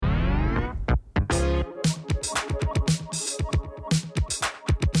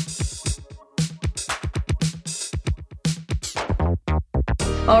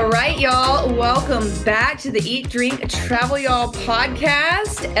All right, y'all. Welcome back to the Eat, Drink, Travel, Y'all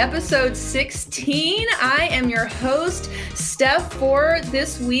podcast, episode 16. I am your host, Steph. For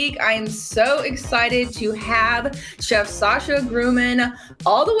this week, I am so excited to have Chef Sasha Grumman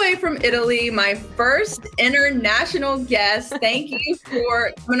all the way from Italy, my first international guest. Thank you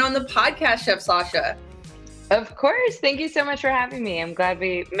for coming on the podcast, Chef Sasha. Of course. Thank you so much for having me. I'm glad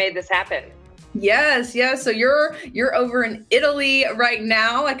we made this happen. Yes. So you're over in Italy right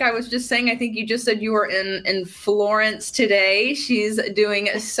now. Like I was just saying, I think you just said you were in Florence today. She's doing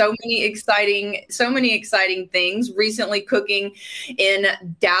so many exciting things. Recently cooking in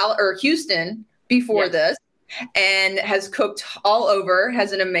Houston before this. And has cooked all over,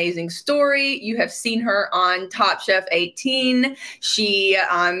 has an amazing story. You have seen her on Top Chef 18. She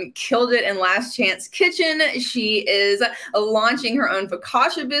killed it in Last Chance Kitchen. She is launching her own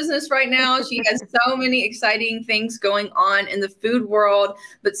Focaccia business right now. She has so many exciting things going on in the food world.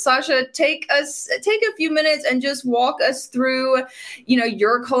 But Sasha, take a few minutes and just walk us through,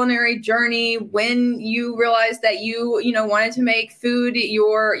 your culinary journey, when you realized that you wanted to make food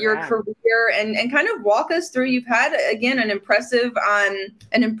your career, and kind of walk us through. You've had, again, an impressive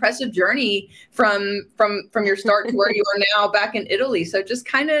journey from your start to where you are now back in Italy. So just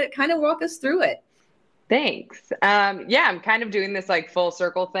kind of walk us through it. Thanks. I'm kind of doing this like full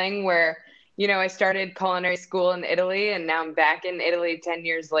circle thing where, I started culinary school in Italy and now I'm back in Italy 10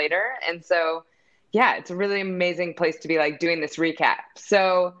 years later. And so, it's a really amazing place to be like doing this recap.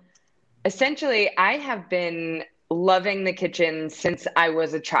 So essentially I have been loving the kitchen since I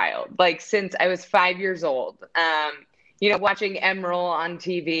was a child, like since I was 5 years old, watching Emeril on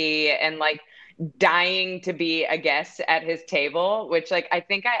TV and like dying to be a guest at his table, which like I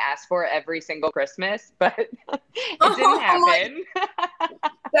think I asked for every single Christmas, but it didn't happen.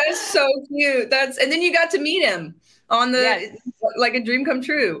 That's so cute. And then you got to meet him on like a dream come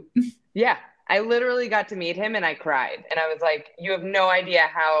true. Yeah. I literally got to meet him and I cried. And I was like, you have no idea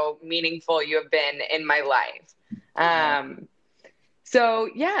how meaningful you have been in my life. So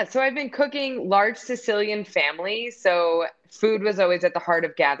I've been cooking large Sicilian families. So food was always at the heart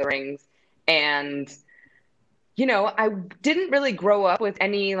of gatherings. And, I didn't really grow up with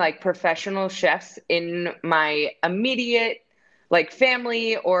any like professional chefs in my immediate like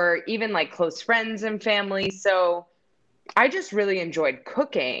family or even like close friends and family. So I just really enjoyed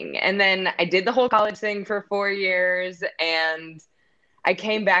cooking. And then I did the whole college thing for 4 years and I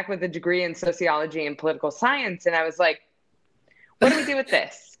came back with a degree in sociology and political science. And I was like, what do we do with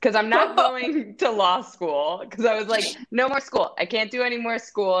this? Because I'm not going to law school. Because I was like, no more school. I can't do any more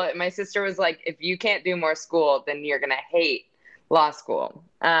school. And my sister was like, if you can't do more school, then you're going to hate law school.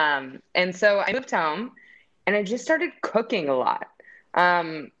 And so I moved home and I just started cooking a lot.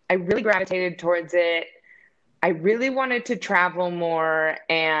 I really gravitated towards it. I really wanted to travel more.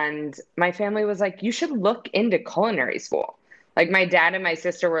 And my family was like, you should look into culinary school. Like my dad and my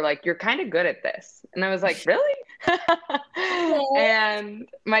sister were like, you're kind of good at this. And I was like, really? And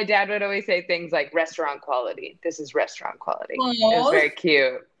my dad would always say things like restaurant quality. This is restaurant quality. Aww. It was very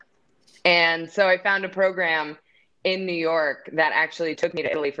cute. And so I found a program in New York that actually took me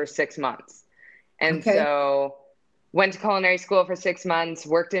to Italy for 6 months. And so went to culinary school for 6 months,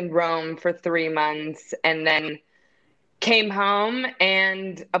 worked in Rome for 3 months, and then came home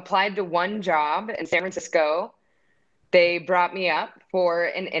and applied to one job in San Francisco. They brought me up for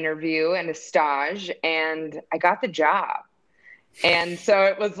an interview and a stage, and I got the job. And so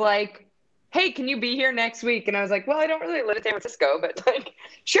it was like, hey, can you be here next week? And I was like, well, I don't really live in San Francisco, but like,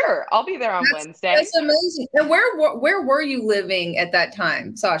 sure, I'll be there on Wednesday. That's amazing. And where were you living at that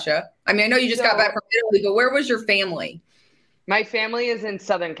time, Sasha? I mean, I know you just got back from Italy, but where was your family? My family is in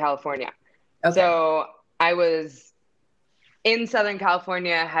Southern California. Okay. So I was in Southern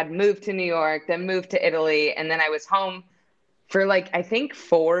California, had moved to New York, then moved to Italy, and then I was home for like, I think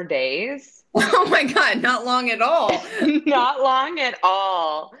 4 days. Oh my God, not long at all. Not long at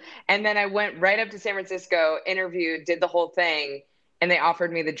all. And then I went right up to San Francisco, interviewed, did the whole thing, and they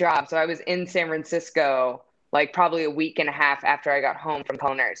offered me the job. So I was in San Francisco like probably a week and a half after I got home from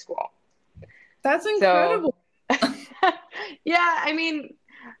culinary school. That's incredible. So, I mean,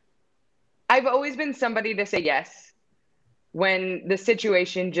 I've always been somebody to say yes when the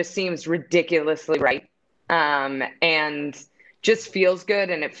situation just seems ridiculously right, and just feels good.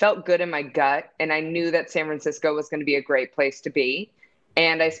 And it felt good in my gut. And I knew that San Francisco was going to be a great place to be.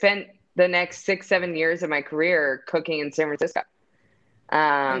 And I spent the next 6-7 years of my career cooking in San Francisco.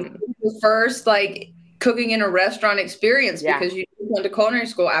 The first like cooking in a restaurant experience, because you went to culinary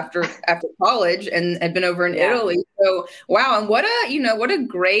school after college and had been over in Italy. So wow. And what a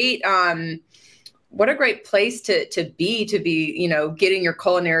great what a great place to be, you know, getting your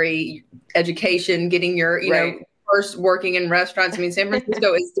culinary education, getting your, you know, Right. first working in restaurants. I mean, San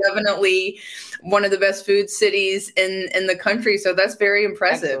Francisco is definitely one of the best food cities in the country. So that's very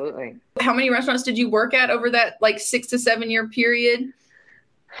impressive. Absolutely. How many restaurants did you work at over that like 6 to 7 year period?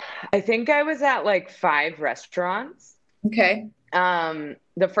 I think I was at like 5 restaurants. Okay.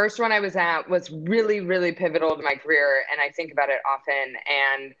 The first one I was at was really, really pivotal to my career, and I think about it often.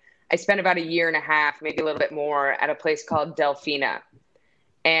 And I spent about a year and a half, maybe a little bit more, at a place called Delfina.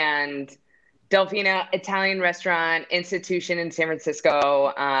 And Delfina, Italian restaurant institution in San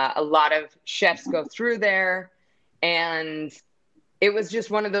Francisco. A lot of chefs go through there, and it was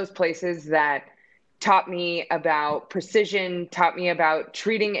just one of those places that taught me about precision, taught me about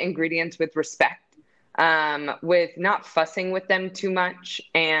treating ingredients with respect, with not fussing with them too much,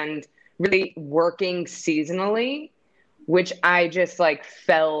 and really working seasonally, which I just like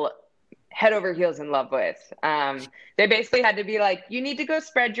fell head over heels in love with. They basically had to be like, you need to go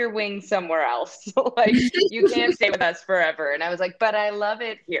spread your wings somewhere else. Like, you can't stay with us forever. And I was like, but I love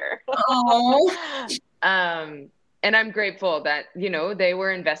it here. Oh, And I'm grateful that, you know, they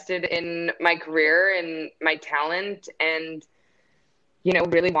were invested in my career and my talent and, you know,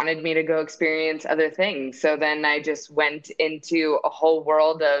 really wanted me to go experience other things. So then I just went into a whole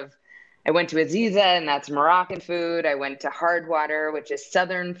world of, I went to Aziza, and that's Moroccan food. I went to Hardwater, which is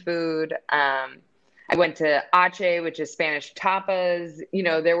Southern food. I went to Ache, which is Spanish tapas. You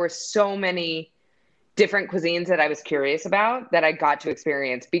know, there were so many different cuisines that I was curious about that I got to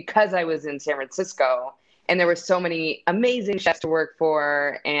experience because I was in San Francisco. And there were so many amazing chefs to work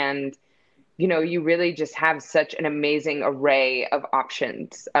for. And, you know, you really just have such an amazing array of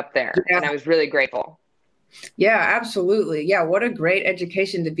options up there. yeah. And I was really grateful. Yeah, absolutely. Yeah, what a great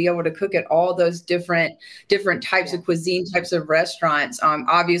education to be able to cook at all those different types of cuisine, types of restaurants.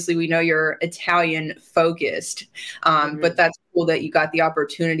 Obviously, we know you're Italian focused, but that's cool that you got the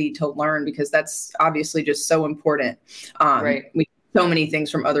opportunity to learn because that's obviously just so important. Right. We so many things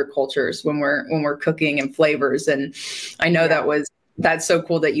from other cultures when we're cooking and flavors, and I know that's so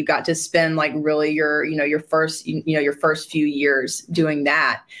cool that you got to spend like really your first few years doing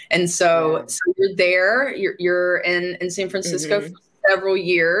that. And so you're there, you're in San Francisco for several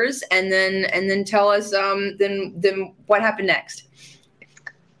years, and then tell us then what happened next.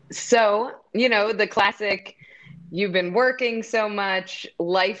 So, you know, the classic, you've been working so much,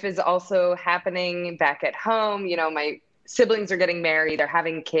 life is also happening back at home. You know, my siblings are getting married, they're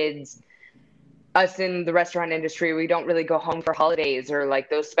having kids. Us in the restaurant industry, we don't really go home for holidays or like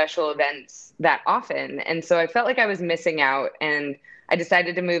those special events that often. And so I felt like I was missing out, and I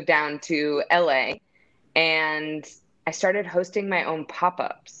decided to move down to LA, and I started hosting my own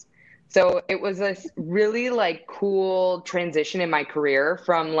pop-ups. So it was a really like cool transition in my career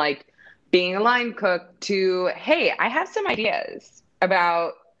from like being a line cook to, hey, I have some ideas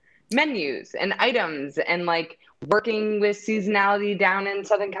about menus and items and like working with seasonality down in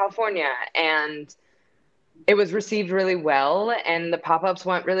Southern California. And it was received really well, and the pop-ups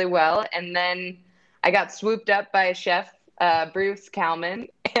went really well. And then I got swooped up by a chef, Bruce Kalman,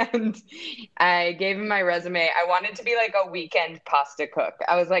 and I gave him my resume. I wanted to be like a weekend pasta cook.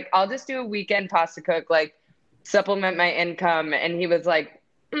 I was like, I'll just do a weekend pasta cook, like supplement my income. And he was like,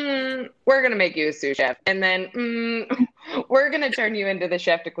 we're going to make you a sous chef. And then we're going to turn you into the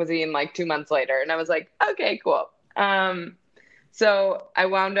chef de cuisine like 2 months later. And I was like, okay, cool. So I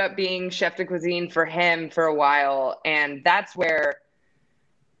wound up being chef de cuisine for him for a while. And that's where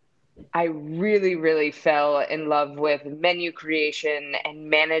I really, really fell in love with menu creation and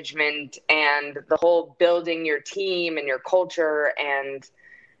management and the whole building your team and your culture. And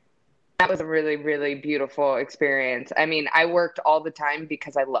that was a really, really beautiful experience. I mean, I worked all the time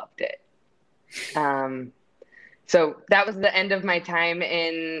because I loved it. So that was the end of my time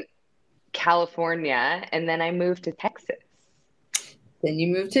in California. And then I moved to Texas. Then you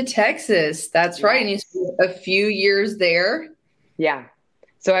moved to Texas. That's right. And you spent a few years there. Yeah.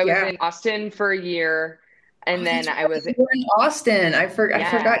 So I was in Austin for a year. And then I was in Austin. I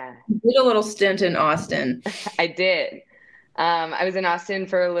forgot you did a little stint in Austin. I did. I was in Austin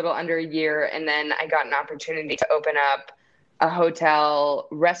for a little under a year, and then I got an opportunity to open up a hotel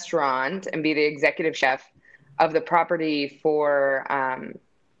restaurant and be the executive chef of the property for, and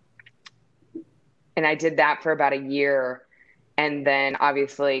I did that for about a year. And then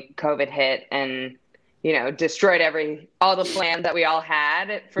obviously COVID hit and, you know, destroyed all the plans that we all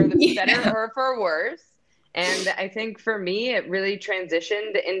had for the better or for worse. And I think for me, it really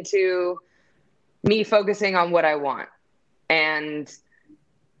transitioned into me focusing on what I want and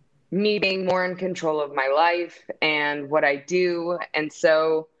me being more in control of my life and what I do. And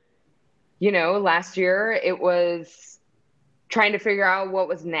so, last year it was trying to figure out what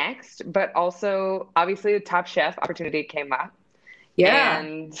was next, but also obviously the Top Chef opportunity came up. Yeah.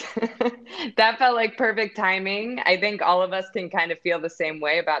 And that felt like perfect timing. I think all of us can kind of feel the same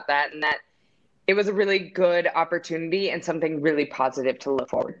way about that, and that it was a really good opportunity and something really positive to look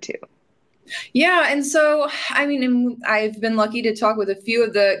forward to. Yeah. And so, I mean, I've been lucky to talk with a few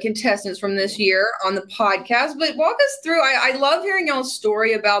of the contestants from this year on the podcast, but walk us through. I love hearing y'all's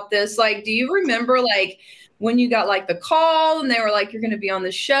story about this. Like, do you remember like when you got like the call and they were like, you're going to be on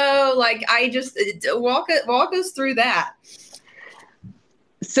the show? Like, I just walk us through that.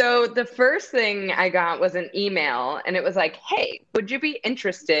 So the first thing I got was an email, and it was like, hey, would you be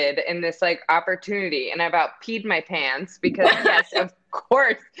interested in this like opportunity? And I about peed my pants because yes, of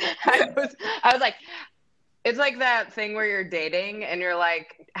course. I was like, it's like that thing where you're dating and you're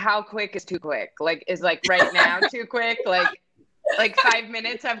like, how quick is too quick? Like, is like right now too quick? Like 5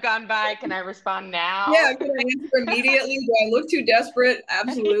 minutes have gone by. Can I respond now? Yeah, can I answer immediately? Do I look too desperate?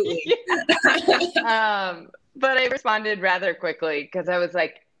 Absolutely. But I responded rather quickly because I was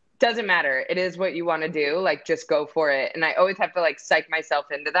like, doesn't matter. It is what you want to do. Like, just go for it. And I always have to like psych myself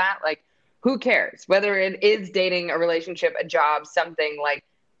into that. Like, who cares? Whether it is dating, a relationship, a job, something, like,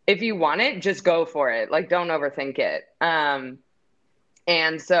 if you want it, just go for it. Like, don't overthink it.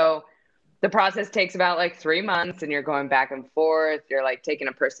 And so the process takes about like 3 months, and you're going back and forth. You're like taking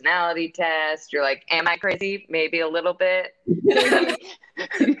a personality test. You're like, am I crazy? Maybe a little bit.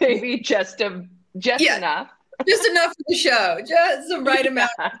 Maybe just enough. Just enough for the show. Just the right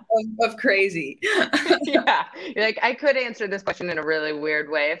amount of crazy. Yeah. You're like, I could answer this question in a really weird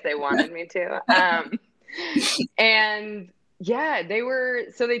way if they wanted me to. And yeah, they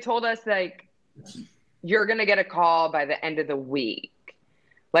told us like, you're going to get a call by the end of the week.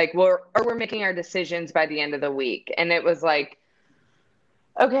 Like we're making our decisions by the end of the week. And it was like,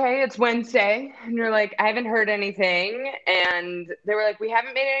 okay, it's Wednesday. And you're like, I haven't heard anything. And they were like, we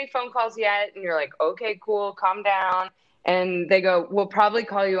haven't made any phone calls yet. And you're like, okay, cool, calm down. And they go, we'll probably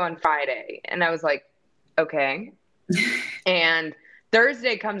call you on Friday. And I was like, okay. And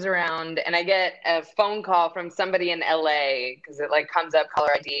Thursday comes around and I get a phone call from somebody in LA because it like comes up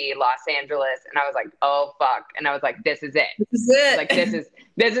caller ID, Los Angeles. And I was like, oh, fuck. And I was like, this is it. This is it. Like, this is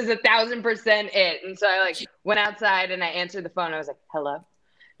 1,000% it. And so I like went outside and I answered the phone. I was like, hello.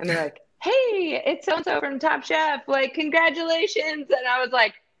 And they're like, hey, it's so-and-so from Top Chef. Like, congratulations. And I was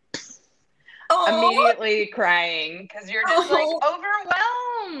like, immediately crying because you're just like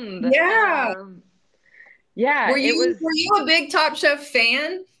overwhelmed. Yeah. Yeah. Were you a big Top Chef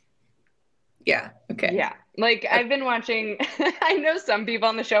fan? Yeah. Okay. Yeah. Like, I've been watching, I know some people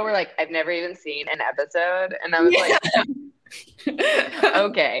on the show were like, I've never even seen an episode. And I was like,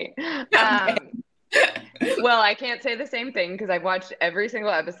 okay. Well, I can't say the same thing because I've watched every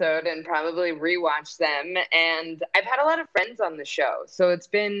single episode and probably rewatched them. And I've had a lot of friends on the show. So it's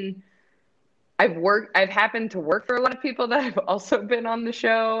been, I've happened to work for a lot of people that have also been on the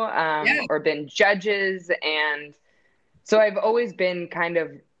show or been judges. And so I've always been kind of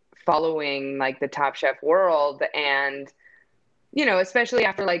following like the Top Chef world. And, especially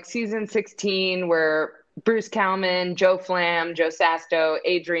after like season 16, where Bruce Kalman, Joe Flam, Joe Sasto,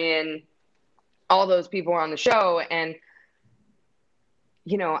 Adrian, all those people were on the show. And,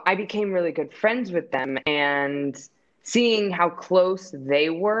 I became really good friends with them, and seeing how close they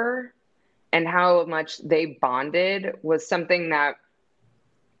were and how much they bonded was something that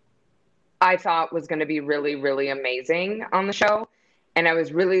I thought was going to be really, really amazing on the show. And I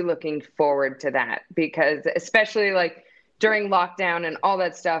was really looking forward to that because especially like during lockdown and all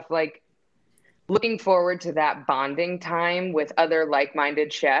that stuff, like looking forward to that bonding time with other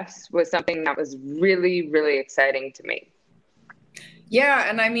like-minded chefs was something that was really, really exciting to me. Yeah.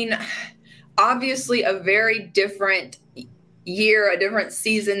 And I mean, obviously a very different year, a different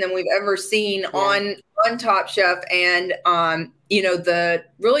season than we've ever seen on Top Chef. And,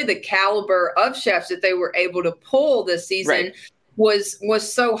 the caliber of chefs that they were able to pull this season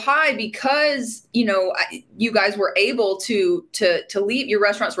was so high because, you guys were able to leave. Your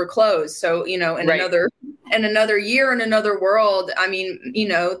restaurants were closed. So, in another year, in another world, I mean,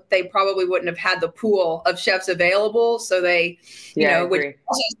 they probably wouldn't have had the pool of chefs available. So they, which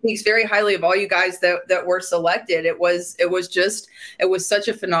also speaks very highly of all you guys that were selected. It was such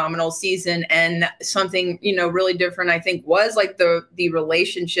a phenomenal season, and something, really different, I think, was like the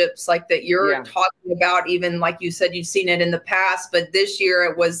relationships like that you're talking about. Even like you said, you've seen it in the past, but this year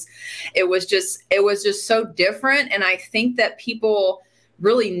it was just so different. And I think that people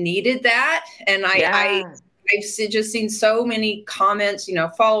really needed that. And I've just seen so many comments,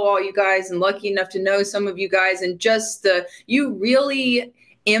 follow all you guys and lucky enough to know some of you guys, and just you really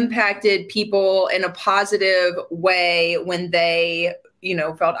impacted people in a positive way when they,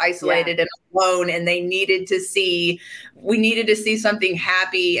 felt isolated and alone, and we needed to see something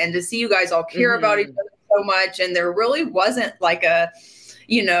happy, and to see you guys all care about each other so much. And there really wasn't like I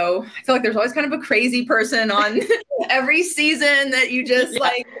feel like there's always kind of a crazy person on every season that you just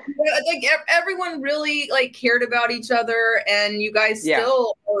like everyone really like cared about each other, and you guys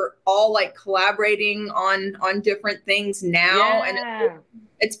still are all like collaborating on different things now. And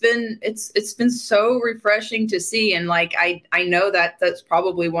it's been so refreshing to see. And like, I know that that's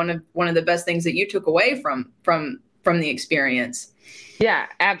probably one of the best things that you took away from the experience. Yeah,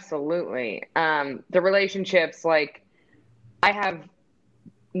 absolutely. The relationships, like I have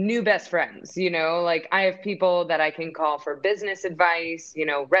new best friends, like I have people that I can call for business advice,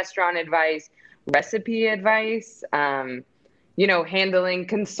 restaurant advice, recipe advice, handling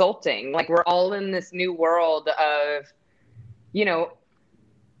consulting. Like we're all in this new world of,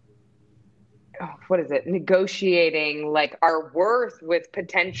 what is it? Negotiating like our worth with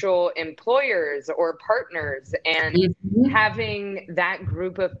potential employers or partners, and having that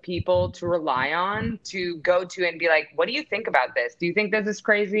group of people to rely on, to go to and be like, what do you think about this? Do you think this is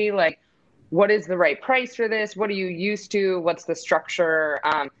crazy? Like, what is the right price for this? What are you used to? What's the structure?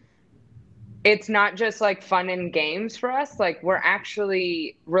 It's not just like fun and games for us. Like we're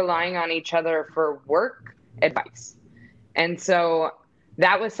actually relying on each other for work advice. And so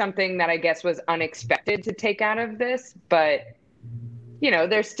that was something that I guess was unexpected to take out of this, but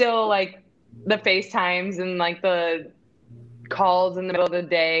there's still like the FaceTimes and like the calls in the middle of the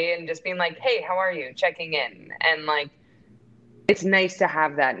day and just being like, hey, how are you? Checking in. And like, it's nice to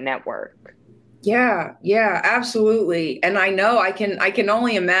have that network. Yeah, absolutely. And I know I can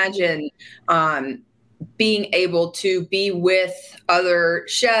only imagine being able to be with other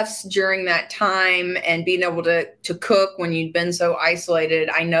chefs during that time, and being able to cook when you'd been so isolated,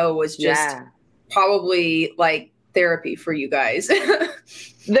 I know was just probably like therapy for you guys.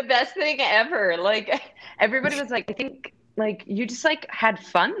 The best thing ever. Like everybody was like, I think like you just like had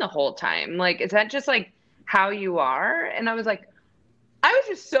fun the whole time. Like, is that just like how you are? And I was like, I was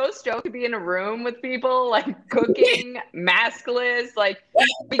just so stoked to be in a room with people, like cooking, maskless, like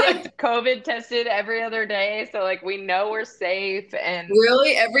we get COVID tested every other day. So like, we know we're safe. And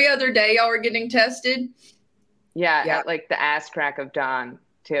really, every other day y'all were getting tested? Yeah. At like the ass crack of dawn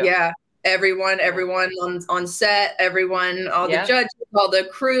too. Yeah. Everyone on set, everyone, all the judges, all the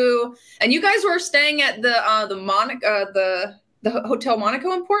crew. And you guys were staying at the Hotel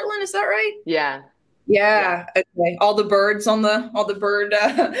Monaco in Portland. Is that right? Yeah. Okay. All the birds on the bird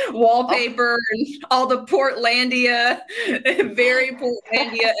wallpaper, and all the Portlandia, very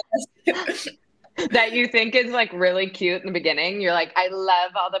Portlandia. That you think is like really cute in the beginning. You're like, I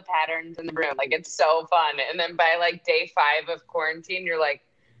love all the patterns in the room. Like it's so fun. And then by like day 5 of quarantine, you're like,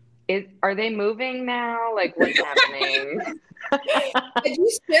 are they moving now? Like what's happening? Had you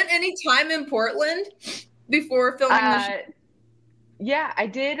spent any time in Portland before filming the show? Yeah, I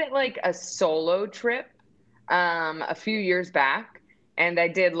did like a solo trip a few years back, and I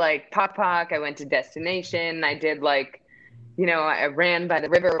did like Pok Pok. I went to Destination. I did like, I ran by the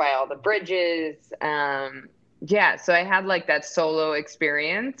river, by all the bridges. So I had like that solo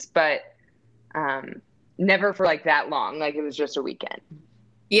experience, but never for like that long. Like it was just a weekend.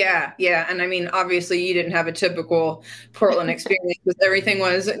 Yeah. And I mean, obviously you didn't have a typical Portland experience because everything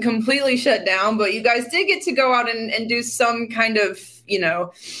was completely shut down, but you guys did get to go out and do some kind of,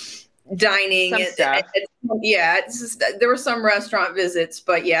 dining. It's just, there were some restaurant visits,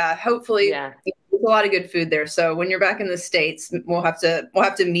 but hopefully there's a lot of good food there. So when you're back in the States, we'll have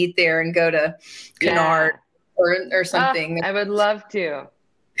to meet there and go to Canard or something. I would love to.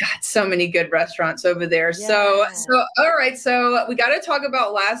 God, so many good restaurants over there. So all right. So we got to talk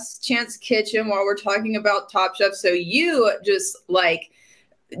about Last Chance Kitchen while we're talking about Top Chef. So you just like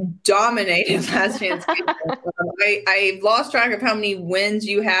dominated Last Chance Kitchen. I've lost track of how many wins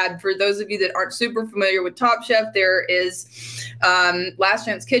you had. For those of you that aren't super familiar with Top Chef, there is Last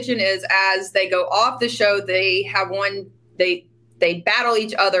Chance Kitchen is, as they go off the show, they have they battle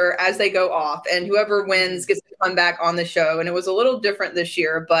each other as they go off, and whoever wins gets to come back on the show. And it was a little different this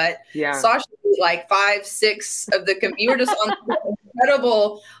year, but Sasha beat like 5, 6 of the. You were just on an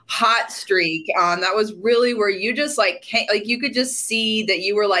incredible hot streak. That was really where you just like you could just see that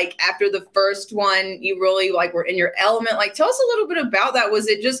you were like, after the first one, you really like were in your element. Like, tell us a little bit about that. Was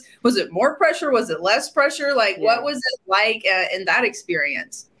it more pressure? Was it less pressure? Like, what was it like in that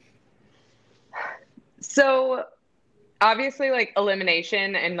experience? So obviously, like,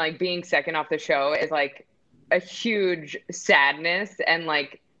 elimination and like being second off the show is like a huge sadness and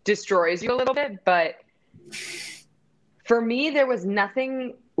like destroys you a little bit. But for me, there was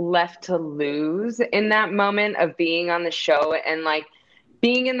nothing left to lose in that moment of being on the show and like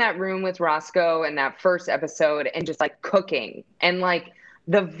being in that room with Roscoe in that first episode and just like cooking. And like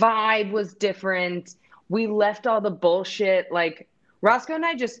the vibe was different. We left all the bullshit. Like Roscoe and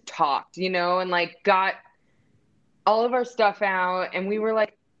I just talked, and like got all of our stuff out. And we were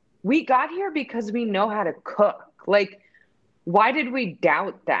like, we got here because we know how to cook. Like, why did we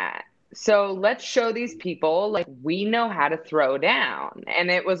doubt that? So let's show these people like we know how to throw down. And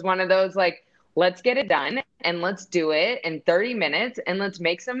it was one of those like, let's get it done and let's do it in 30 minutes and let's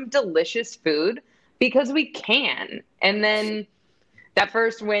make some delicious food because we can. And then that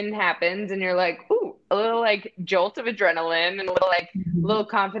first win happens and you're like, ooh, a little like jolt of adrenaline and a little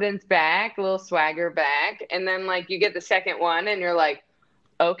confidence back, a little swagger back. And then like you get the second one and you're like,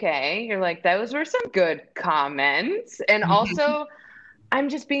 okay, you're like, those were some good comments. And also I'm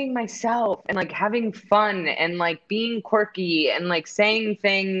just being myself and like having fun and like being quirky and like saying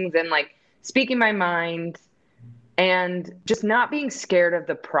things and like speaking my mind and just not being scared of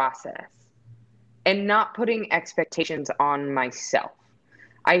the process and not putting expectations on myself.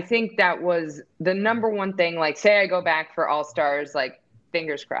 I think that was the number one thing. Like, say I go back for All Stars, like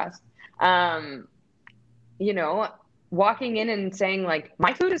fingers crossed, walking in and saying like,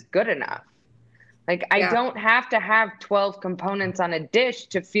 my food is good enough. Like, I don't have to have 12 components on a dish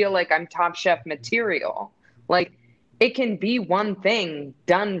to feel like I'm Top Chef material. Like, it can be one thing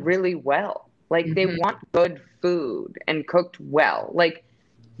done really well. Like, they want good food and cooked well. Like,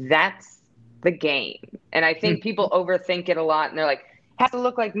 that's the game. And I think people overthink it a lot. And they're like, it has to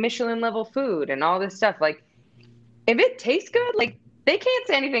look like Michelin level food and all this stuff. Like, if it tastes good, like, they can't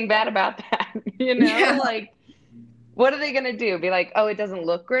say anything bad about that, Yeah. Like, what are they going to do? Be like, oh, it doesn't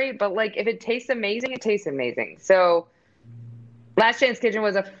look great. But like, if it tastes amazing, it tastes amazing. So Last Chance Kitchen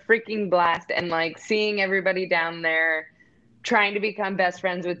was a freaking blast. And like seeing everybody down there trying to become best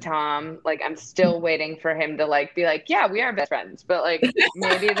friends with Tom, like I'm still waiting for him to like, be like, yeah, we are best friends. But like,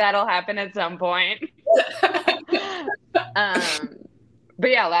 maybe that'll happen at some point. But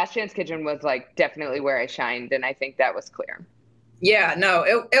yeah, Last Chance Kitchen was like definitely where I shined. And I think that was clear. Yeah, no,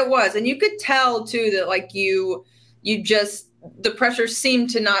 it was. And you could tell too that like you just, the pressure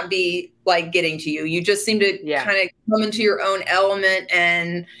seemed to not be like getting to you. You just seemed to kind of come into your own element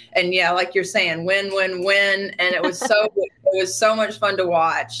and yeah, like you're saying, win. And it was so much fun to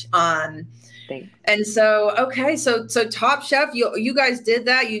watch. Thanks. And so, okay. So Top Chef, you guys did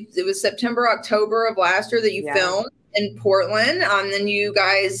that. It was September, October of last year that you filmed in Portland. Then you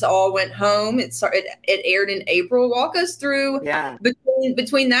guys all went home. It aired in April. Walk us through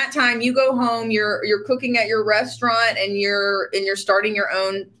between that time. You go home, you're cooking at your restaurant and you're starting your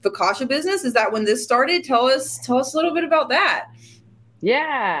own Focaccia business. Is that when this started? Tell us a little bit about that.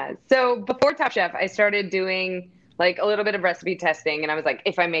 Yeah. So before Top Chef, I started doing like a little bit of recipe testing. And I was like,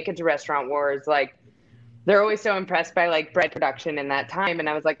 if I make it to Restaurant Wars, like they're always so impressed by like bread production in that time. And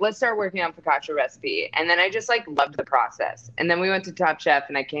I was like, let's start working on Focaccia recipe. And then I just like loved the process. And then we went to Top Chef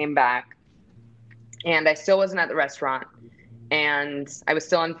and I came back and I still wasn't at the restaurant and I was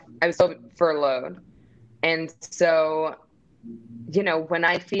still furloughed. And so, when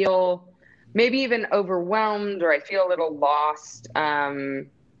I feel maybe even overwhelmed or I feel a little lost, I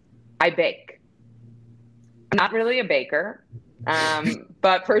bake. I'm not really a baker,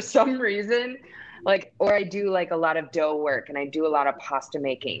 but for some reason, or I do like a lot of dough work and I do a lot of pasta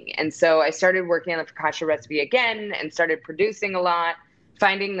making. And so I started working on the Focaccia recipe again and started producing a lot,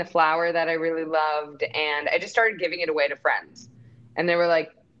 finding the flour that I really loved. And I just started giving it away to friends. And they were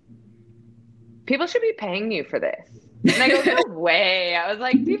like, people should be paying you for this. And I go, no way. I was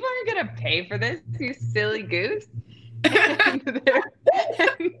like, people aren't going to pay for this, you silly goose. And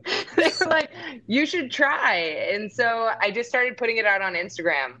they were like, you should try. And so I just started putting it out on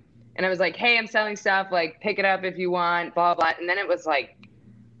Instagram. And I was like, hey, I'm selling stuff, like pick it up if you want, blah, blah. And then it was like,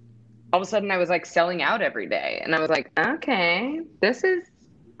 all of a sudden I was like selling out every day. And I was like, okay, this is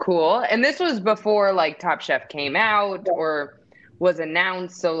cool. And this was before like Top Chef came out or was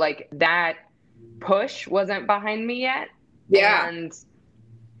announced. So like that push wasn't behind me yet. Yeah. And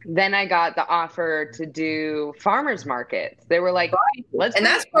then I got the offer to do farmers markets. They were like, let's. And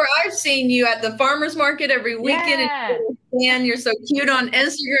that's where I've seen you at the farmers market every weekend. Yeah. And you're so cute on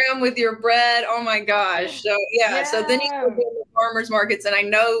Instagram with your bread. Oh my gosh. So yeah. So then you go to the farmers markets. And I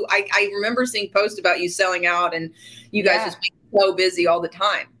know I remember seeing posts about you selling out and you guys just being so busy all the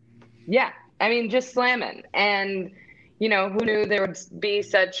time. Yeah. I mean, just slamming. And, who knew there would be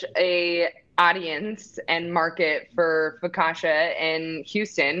such a audience and market for Focaccia in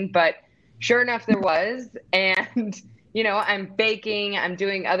Houston, but sure enough there was. And I'm baking, I'm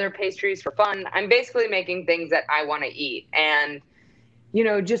doing other pastries for fun. I'm basically making things that I want to eat. And,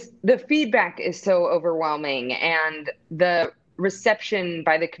 just the feedback is so overwhelming, and the reception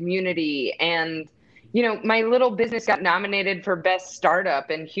by the community. And, my little business got nominated for best startup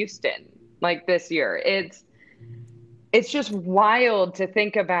in Houston, like this year. It's just wild to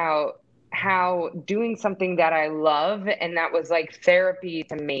think about how doing something that I love and that was like therapy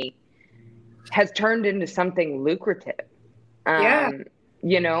to me has turned into something lucrative. Yeah.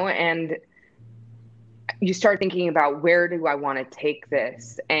 And you start thinking about, where do I want to take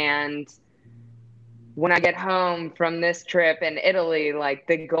this? And when I get home from this trip in Italy, like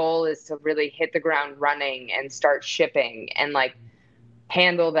the goal is to really hit the ground running and start shipping and like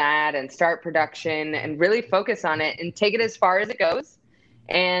handle that and start production and really focus on it and take it as far as it goes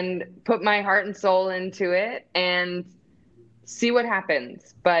and put my heart and soul into it and see what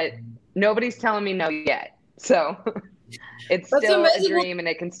happens. But nobody's telling me no yet. So it's still a dream and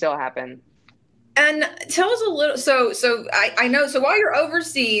it can still happen. And tell us a little. So I know. So while you're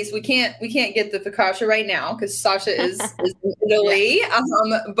overseas, we can't get the focaccia right now because Sasha is in Italy. Yeah.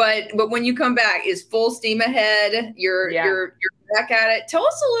 But when you come back, is full steam ahead. You're back at it. Tell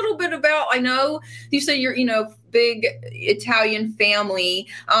us a little bit about. I know you said you're big Italian family.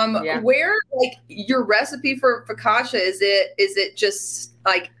 Where like your recipe for focaccia is it just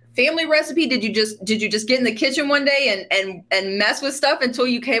like family recipe? Did you just get in the kitchen one day and mess with stuff until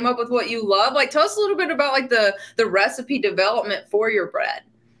you came up with what you love? Like, tell us a little bit about like the recipe development for your bread.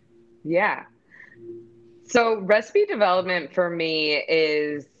 Yeah. So recipe development for me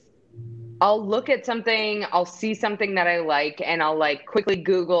is, I'll look at something, I'll see something that I like, and I'll like quickly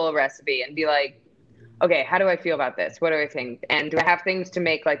Google a recipe and be like, okay, how do I feel about this? What do I think? And do I have things to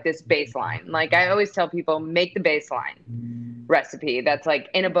make like this baseline? Like I always tell people, make the baseline recipe that's like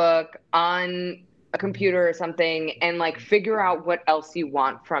in a book, on a computer or something, and like figure out what else you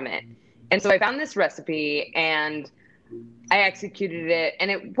want from it. And so I found this recipe and I executed it,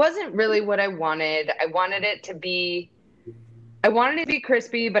 and it wasn't really what I wanted. I wanted it to be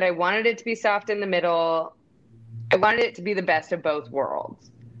crispy, but I wanted it to be soft in the middle. I wanted it to be the best of both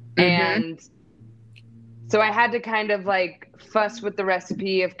worlds. Mm-hmm. And so I had to kind of like fuss with the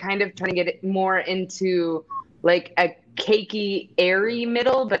recipe of kind of trying to get it more into like a cakey, airy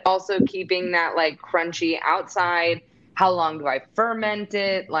middle, but also keeping that like crunchy outside. How long do I ferment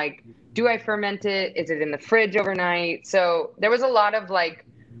it? Like, do I ferment it? Is it in the fridge overnight? So there was a lot of like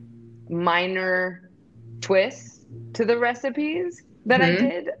minor twists to the recipes that I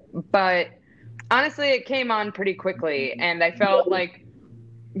did, but honestly, it came on pretty quickly. And I felt like,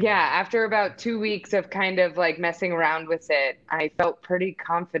 after about 2 weeks of kind of like messing around with it, I felt pretty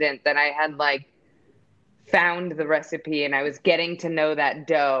confident that I had like found the recipe and I was getting to know that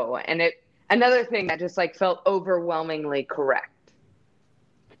dough. And another thing that just like felt overwhelmingly correct.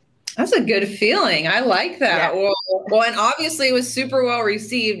 That's a good feeling. I like that. Yeah. Well, and obviously it was super well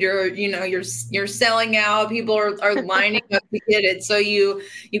received. You're selling out. People are lining up to get it. So you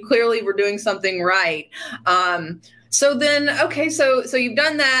clearly were doing something right. So then, okay, so you've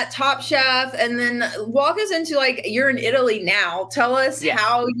done that, Top Chef, and then walk us into like, you're in Italy now. Tell us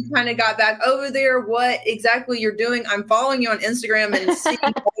how you kind of got back over there, what exactly you're doing. I'm following you on Instagram and seeing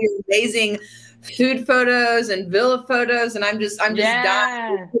all your amazing food photos and villa photos, and I'm just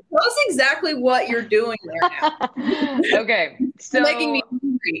dying. Tell us exactly what you're doing there now. Okay, so you're making me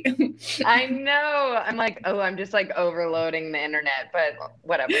hungry. I know. I'm like, I'm just like overloading the internet, but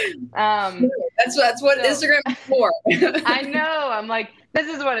whatever. That's what Instagram is for. I know. I'm like, this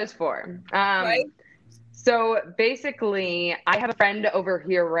is what it's for. Right? So basically, I have a friend over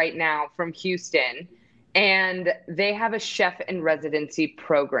here right now from Houston, and they have a chef in residency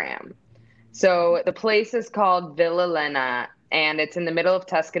program. So the place is called Villa Lena, and it's in the middle of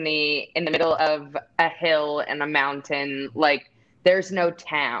Tuscany, in the middle of a hill and a mountain. Like, there's no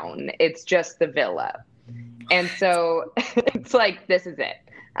town. It's just the villa. And so it's like, this is it.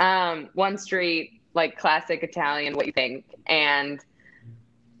 One street, like classic Italian, what you think. And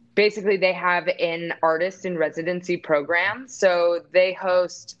basically they have an artist in residency program. So they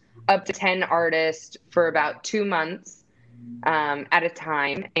host up to 10 artists for about 2 months. At a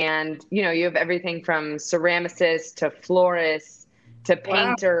time. And, you have everything from ceramicists to florists to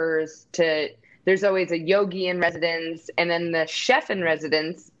painters to, there's always a yogi in residence. And then the chef in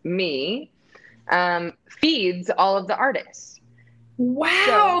residence, me, feeds all of the artists.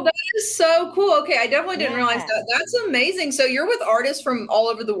 Wow, that is so cool. Okay, I definitely didn't realize that. That's amazing. So you're with artists from all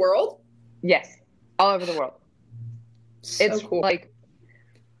over the world? Yes, all over the world. So it's cool. like,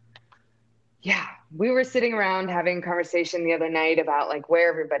 we were sitting around having a conversation the other night about like where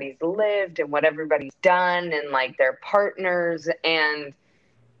everybody's lived and what everybody's done and like their partners. And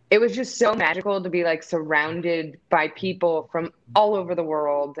it was just so magical to be like surrounded by people from all over the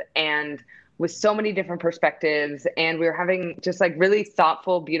world and with so many different perspectives. And we were having just like really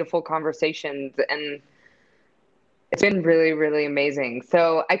thoughtful, beautiful conversations. And it's been really, really amazing.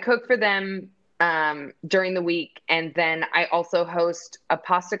 So I cook for them during the week. And then I also host a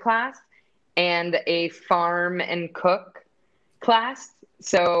pasta class and a farm and cook class.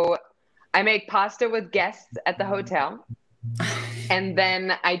 So I make pasta with guests at the hotel. And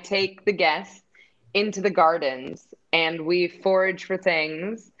then I take the guests into the gardens and we forage for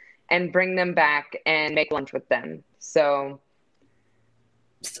things and bring them back and make lunch with them. So.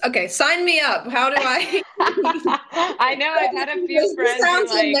 Okay, sign me up. How do I? I know I've had a few friends. This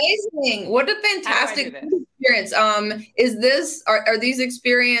sounds amazing. What a fantastic experience. Are these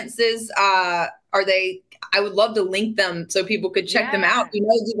experiences, are they, I would love to link them so people could check them out. You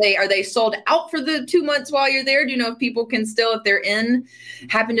know, are they sold out for the 2 months while you're there? Do you know if people can still, if they're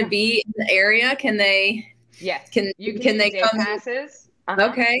happen to be in the area, can they? Yes. Can they day come? Passes.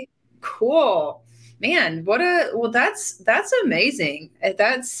 Okay, cool. Man, that's amazing.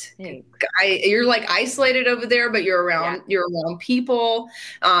 You're like isolated over there, but you're around people.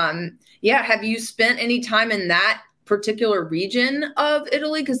 Have you spent any time in that particular region of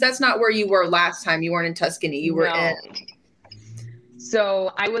Italy? Because that's not where you were last time. You weren't in Tuscany. You were in.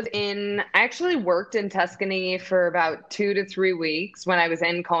 So I actually worked in Tuscany for about 2 to 3 weeks when I was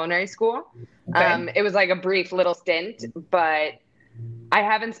in culinary school. Okay. It was like a brief little stint, but I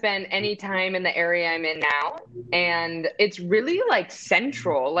haven't spent any time in the area I'm in now. And it's really like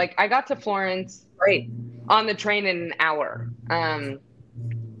central. Like I got to Florence on the train in an hour.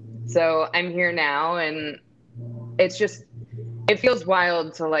 So I'm here now and it feels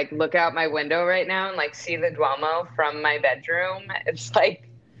wild to like look out my window right now and like see the Duomo from my bedroom. It's like,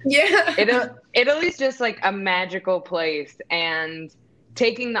 Italy's just like a magical place, and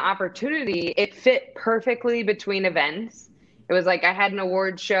taking the opportunity, it fit perfectly between events. It was like I had an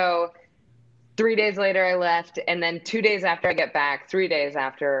award show. 3 days later, I left. And then 2 days after I get back, 3 days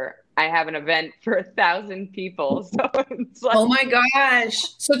after, I have an event for 1,000 people. So it's like, oh my gosh.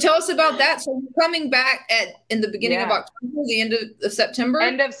 So tell us about that. So you're coming back in the beginning of October, the end of September?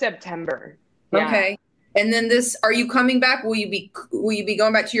 End of September. Okay. And then are you coming back? Will you be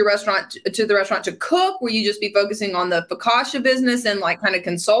going back to your restaurant, to the restaurant to cook? Will you just be focusing on the Focaccia business and like kind of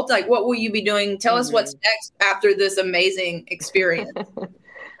consult? Like what will you be doing? Tell us what's next after this amazing experience.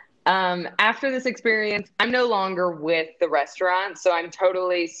 After this experience, I'm no longer with the restaurant, so I'm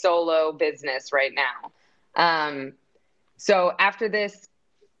totally solo business right now. So after this,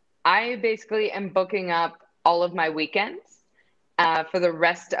 I basically am booking up all of my weekends for the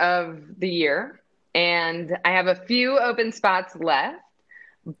rest of the year. And I have a few open spots left,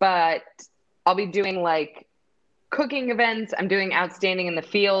 but I'll be doing like cooking events. I'm doing Outstanding in the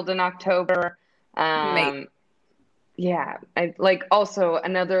Field in October. Yeah, I like also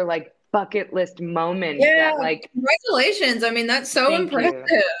another like bucket list moment. Yeah, that, like, congratulations. I mean, that's so impressive.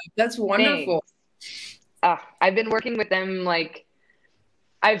 You. That's wonderful. I've been working with them. Like,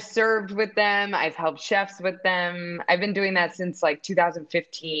 I've served with them. I've helped chefs with them. I've been doing that since like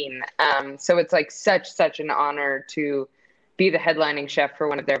 2015. So it's like such an honor to be the headlining chef for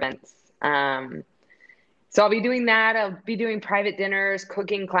one of their events. So I'll be doing that. I'll be doing private dinners,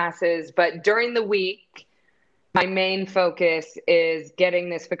 cooking classes, but during the week, my main focus is getting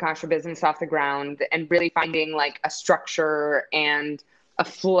this Focaccia business off the ground and really finding like a structure and a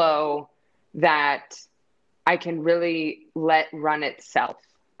flow that I can really let run itself.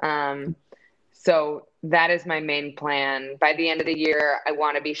 So that is my main plan. By the end of the year, I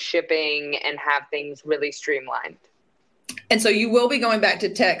want to be shipping and have things really streamlined. And so you will be going back to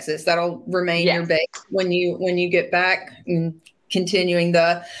Texas. That'll remain your base when you get back and continuing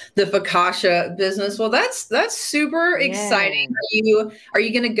the Focaccia business. Well, that's super exciting. Are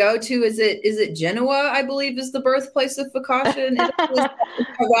you going to go to, is it Genoa, I believe is the birthplace of Focaccia in Italy?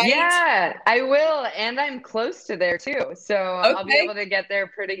 Right? Yeah, I will. And I'm close to there too. So I'll be able to get there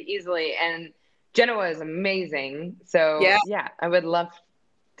pretty easily. And Genoa is amazing. So yeah, I would love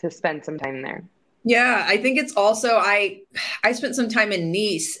to spend some time there. Yeah, I think it's also, I spent some time in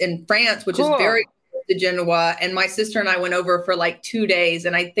Nice in France, which is very close to Genoa. And my sister and I went over for like 2 days.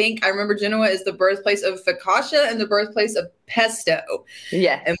 And I remember Genoa is the birthplace of Focaccia and the birthplace of pesto.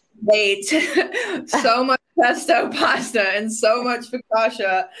 Yeah. And we ate so much pesto pasta and so much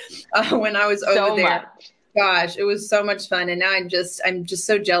Focaccia when I was over there. gosh, it was so much fun. And now I'm just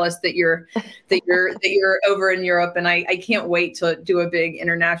so jealous that you're over in Europe, and I can't wait to do a big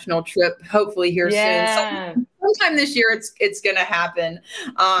international trip, hopefully here soon. Yeah. Sometime this year it's gonna happen.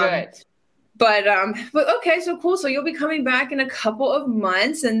 Um, Good. but okay, so cool. So you'll be coming back in a couple of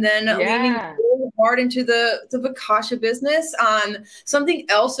months, and then leaning Yeah. really hard into the Focaccia business. Something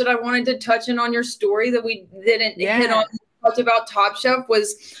else that I wanted to touch on your story that we didn't hit on. Yeah. Talked about Top Chef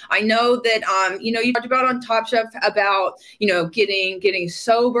was, I know that you talked about on Top Chef about getting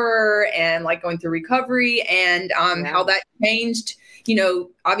sober and like going through recovery, and how Yeah. that changed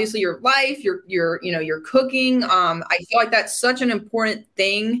obviously your life, your cooking. I feel like that's such an important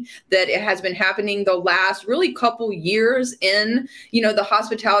thing that it has been happening the last really couple years in the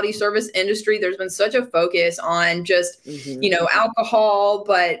hospitality service industry. There's been such a focus on just alcohol,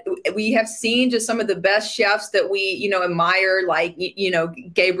 but we have seen just some of the best chefs that we admire, like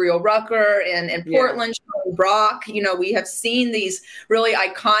Gabriel Rucker and Portland, Sean Brock. We have seen these really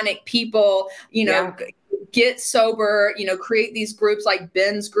iconic people get sober, create these groups like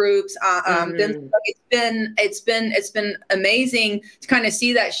Ben's groups. It's been amazing to kind of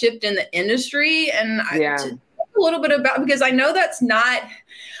see that shift in the industry, and to talk a little bit about, because I know it's not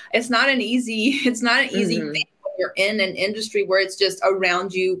an easy thing when you're in an industry where it's just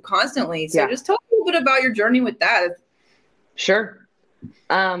around you constantly. So just talk a little bit about your journey with that. Sure.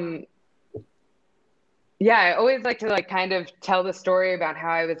 I always like to kind of tell the story about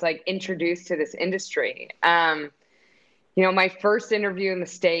how I was introduced to this industry. My first interview in the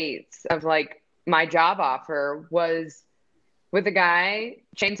States of my job offer was with a guy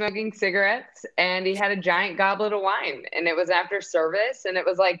chain smoking cigarettes, and he had a giant goblet of wine, and it was after service, and it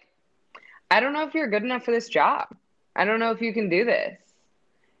was like, I don't know if you're good enough for this job. I don't know if you can do this.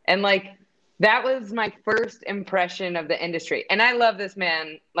 And that was my first impression of the industry. And I love this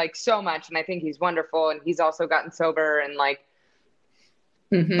man so much, and I think he's wonderful, and he's also gotten sober and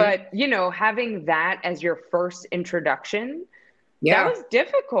but having that as your first introduction, that was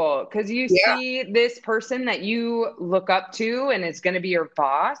difficult, because you see this person that you look up to and it's going to be your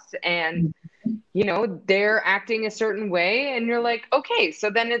boss, and they're acting a certain way, and you're like, okay, so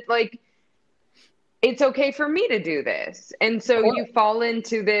then it's it's okay for me to do this. And so you fall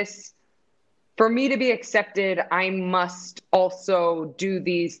into this, for me to be accepted, I must also do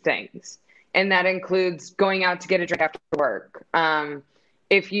these things. And that includes going out to get a drink after work.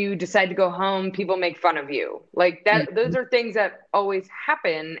 If you decide to go home, people make fun of you. Those are things that always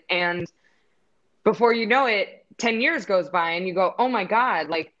happen. And before you know it, 10 years goes by and you go, oh my God,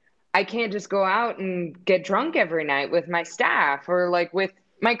 I can't just go out and get drunk every night with my staff or with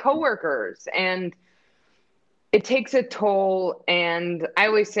my coworkers. And it takes a toll. And I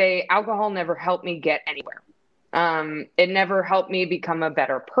always say alcohol never helped me get anywhere. It never helped me become a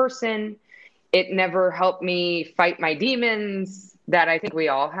better person. It never helped me fight my demons that I think we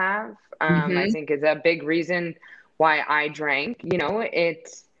all have. I think is a big reason why I drank.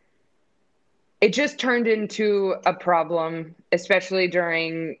 It just turned into a problem, especially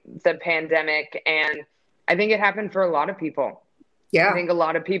during the pandemic. And I think it happened for a lot of people. I think a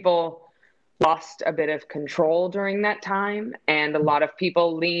lot of people lost a bit of control during that time, and a lot of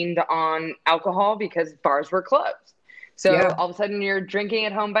people leaned on alcohol because bars were closed. So all of a sudden you're drinking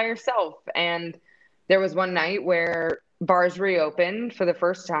at home by yourself. And there was one night where bars reopened for the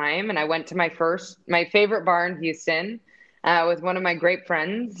first time, and I went to my favorite bar in Houston with one of my great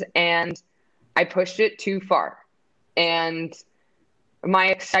friends, and I pushed it too far. And my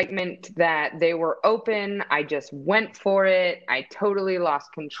excitement that they were open, I just went for it. I totally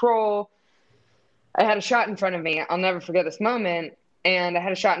lost control. I had a shot in front of me. I'll never forget this moment. And I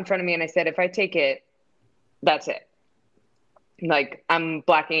had a shot in front of me, and I said, if I take it, that's it. I'm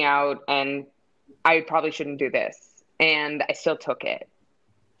blacking out, and I probably shouldn't do this. And I still took it.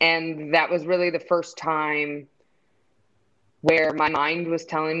 And that was really the first time where my mind was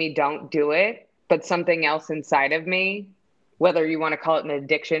telling me don't do it, but something else inside of me, whether you want to call it an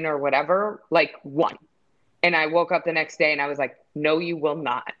addiction or whatever, won. And I woke up the next day and I was like, no, you will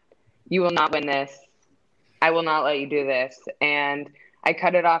not. You will not win this. I will not let you do this. And I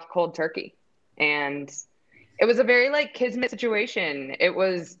cut it off cold turkey. And it was a very kismet situation. I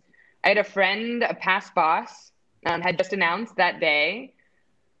had a friend, a past boss, had just announced that day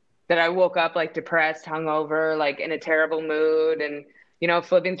that I woke up depressed, hungover, in a terrible mood, and,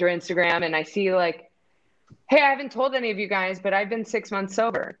 flipping through Instagram, and I see hey, I haven't told any of you guys, but I've been 6 months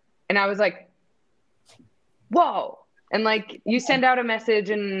sober. And I was like, whoa. And you send out a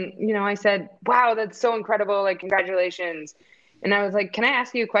message, and, I said, wow, that's so incredible. Congratulations. And I was like, can I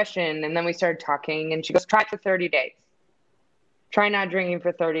ask you a question? And then we started talking, and she goes, try it for 30 days. Try not drinking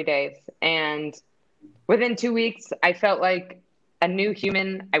for 30 days. And within 2 weeks, I felt like a new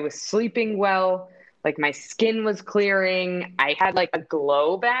human. I was sleeping well. Like my skin was clearing. I had like a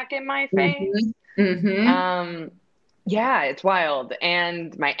glow back in my face. Mm-hmm. Mm-hmm. Yeah, it's wild.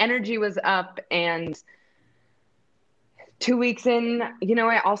 And my energy was up. And 2 weeks in,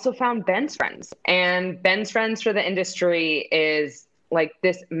 I also found Ben's friends. And Ben's friends for the industry is like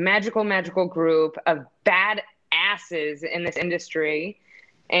this magical, magical group of bad asses in this industry.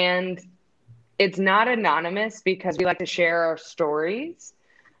 And it's not anonymous because we like to share our stories.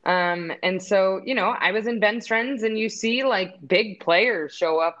 And so, I was in Ben's friends, and you see like big players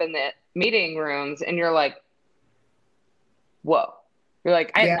show up in the meeting rooms, and you're like, whoa. You're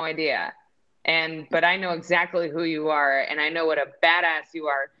like, I had no idea. But I know exactly who you are, and I know what a badass you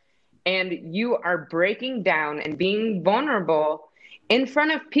are. And you are breaking down and being vulnerable in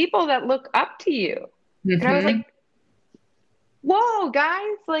front of people that look up to you. And I was like, whoa,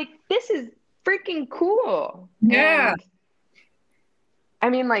 guys, like, this is freaking cool. Yeah. And I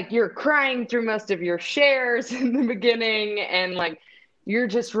mean, like, you're crying through most of your shares in the beginning, and like, you're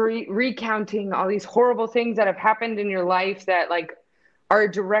just recounting all these horrible things that have happened in your life that like are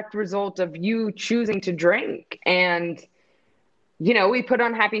a direct result of you choosing to drink. And, we put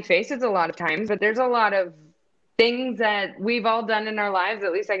on happy faces a lot of times, but there's a lot of things that we've all done in our lives,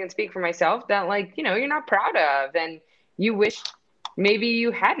 at least I can speak for myself, that like, you're not proud of, and you wish maybe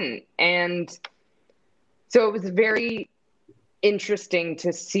you hadn't. And so it was very interesting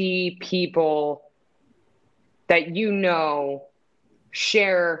to see people that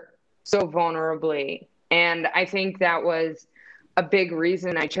share so vulnerably. And I think that was a big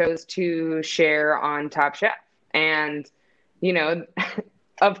reason I chose to share on Top Chef. And,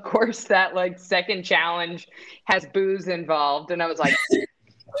 of course, that like second challenge has booze involved. And I was like,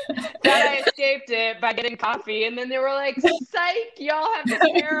 that I escaped it by getting coffee. And then they were like, psych, y'all have to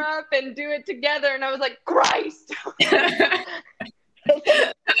pair up and do it together. And I was like, Christ.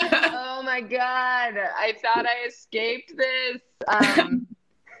 Oh my God. I thought I escaped this.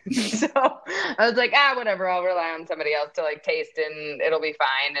 So I was like, whatever, I'll rely on somebody else to like taste and it'll be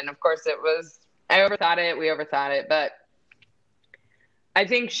fine. And of course I overthought it. We overthought it. But I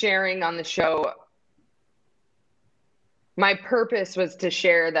think sharing on the show, my purpose was to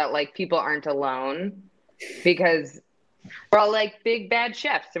share that like people aren't alone, because we're all like big bad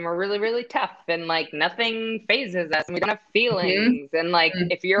chefs and we're really, really tough, and like nothing phases us and we don't have feelings. Mm-hmm. And like,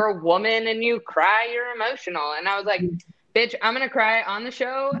 if you're a woman and you cry, you're emotional. And I was like, bitch, I'm going to cry on the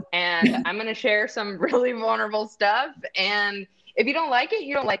show, and I'm going to share some really vulnerable stuff. And if you don't like it,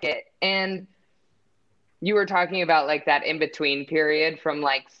 you don't like it. And you were talking about like that in-between period from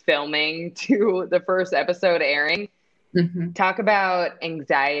like filming to the first episode airing. Mm-hmm. Talk about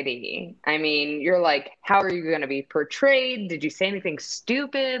anxiety. I mean, you're like, how are you going to be portrayed? Did you say anything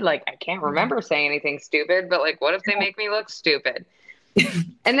stupid? Like, I can't remember saying anything stupid, but like, what if they make me look stupid?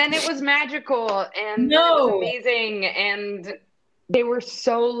 And then it was magical, and it was amazing, and they were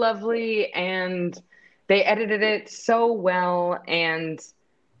so lovely, and they edited it so well. And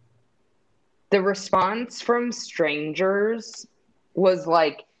the response from strangers was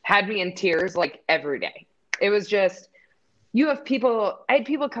like, had me in tears like every day. It was just, I had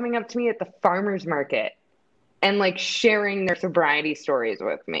people coming up to me at the farmer's market and like sharing their sobriety stories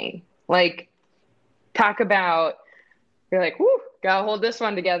with me. Like, talk about, you're like, whoo, gotta hold this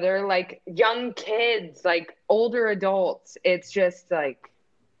one together. Like young kids, like older adults. It's just like,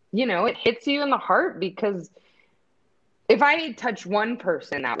 it hits you in the heart, because if I touch one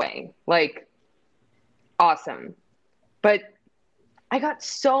person that way, like, awesome. But I got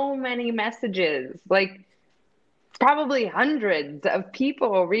so many messages, like probably hundreds of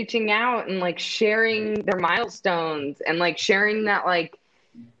people reaching out and like sharing their milestones, and like sharing that, like,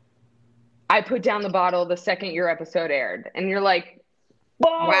 I put down the bottle the second your episode aired. And you're like,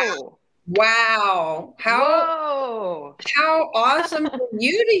 whoa. Wow. How awesome for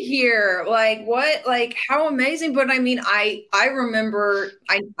you to hear. Like, what, like, how amazing. But I mean, I remember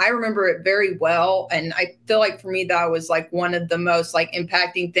it very well. And I feel like for me, that was like one of the most like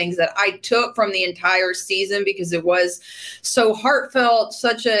impacting things that I took from the entire season, because it was so heartfelt,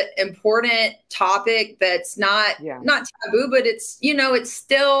 such an important topic that's not taboo, but it's, it's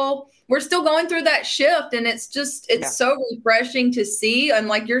still, we're still going through that shift, and it's so refreshing to see. And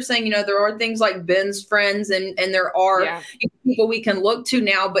like you're saying, there are things like Ben's friends, and there are people we can look to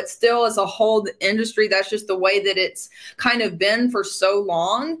now, but still as a whole, the industry, that's just the way that it's kind of been for so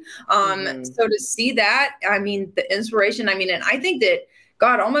long. So to see that, I mean, the inspiration, I mean, and I think that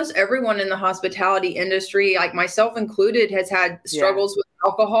God, almost everyone in the hospitality industry, like myself included, has had struggles with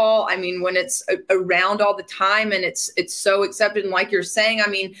alcohol. I mean, when it's around all the time and it's so accepted. And like you're saying, I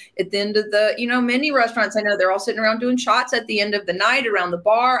mean, at the end of the, many restaurants, I know they're all sitting around doing shots at the end of the night around the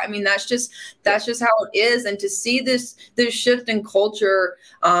bar. I mean, that's just how it is. And to see this shift in culture,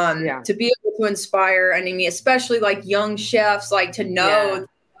 to be able to inspire, I mean, especially like young chefs, like to know,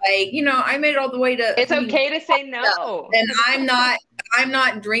 like, I made it all the way to. It's okay to say no. And I'm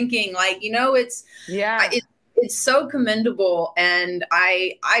not drinking. Like, it's so commendable. And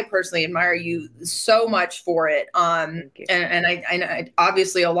I personally admire you so much for it. And I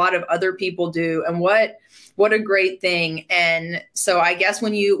obviously a lot of other people do. And what a great thing. And so I guess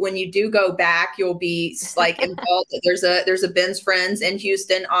when you do go back, you'll be like involved. There's a Ben's Friends in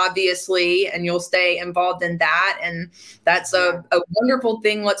Houston, obviously, and you'll stay involved in that. And that's a wonderful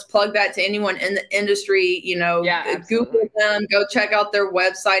thing. Let's plug that to anyone in the industry, Google them, go check out their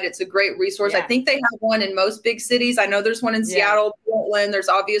website. It's a great resource. I think they have one in most big cities. I know there's one in Seattle, Portland. There's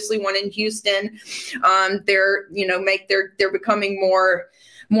obviously one in Houston. They're becoming more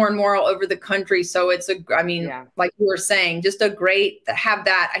and more all over the country. So it's like you were saying, just a great to have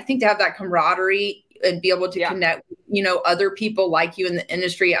that camaraderie and be able to connect, other people like you in the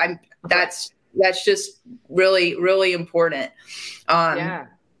industry. That's just really, really important.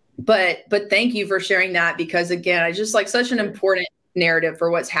 But thank you for sharing that, because again, I just like such an important narrative for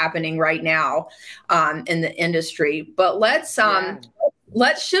what's happening right now, in the industry. But let's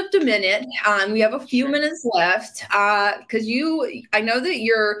shift a minute. We have a few minutes left, because I know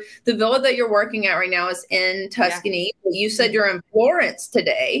that the villa that you're working at right now is in Tuscany. But you said you're in Florence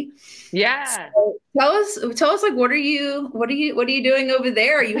today. Yeah. So tell us, like, what are you doing over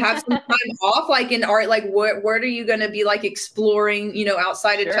there? You have some time off, like in art, like where are you going to be like exploring,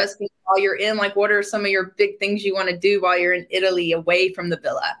 outside of Tuscany while you're in? Like, what are some of your big things you want to do while you're in Italy away from the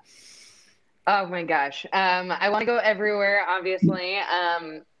villa? Oh my gosh. I want to go everywhere, obviously.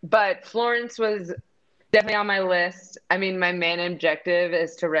 But Florence was definitely on my list. I mean, my main objective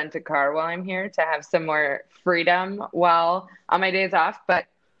is to rent a car while I'm here, to have some more freedom while on my days off. But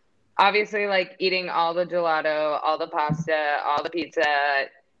obviously, like eating all the gelato, all the pasta, all the pizza,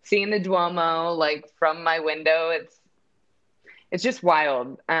 seeing the Duomo, like from my window, it's just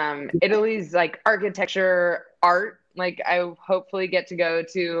wild. Italy's like architecture, art. Like I hopefully get to go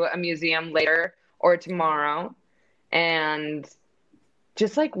to a museum later or tomorrow and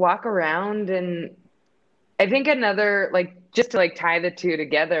just like walk around. And I think another, like, just to like tie the two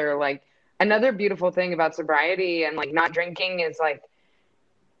together, like another beautiful thing about sobriety and like not drinking is like,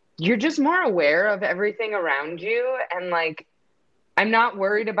 you're just more aware of everything around you. And like, I'm not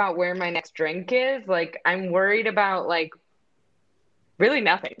worried about where my next drink is. Like I'm worried about like really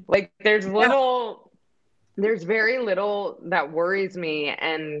nothing. Like there's very little that worries me,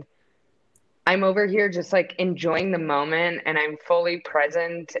 and I'm over here just like enjoying the moment, and I'm fully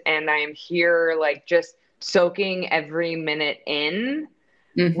present, and I'm here like just soaking every minute in,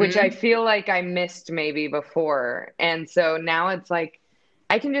 which I feel like I missed maybe before. And so now it's like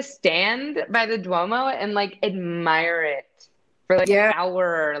I can just stand by the Duomo and like admire it for like an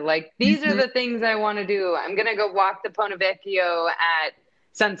hour. Like these are the things I want to do. I'm gonna go walk the Ponte Vecchio at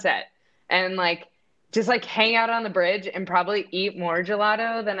sunset and like just like hang out on the bridge and probably eat more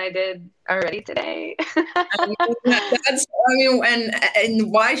gelato than I did already today. And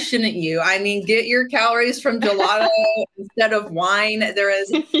why shouldn't you? I mean, get your calories from gelato instead of wine. There is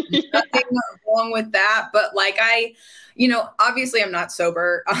nothing wrong with that. But like obviously I'm not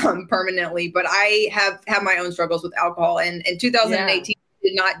sober permanently, but I have my own struggles with alcohol. And in 2018, I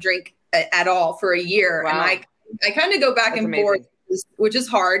did not drink at all for a year. Wow. And I kind of go back and forth, which is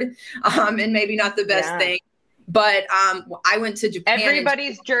hard, and maybe not the best thing. But I went to Japan.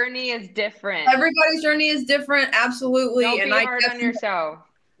 Everybody's journey is different. Everybody's journey is different, absolutely. Don't be hard on yourself.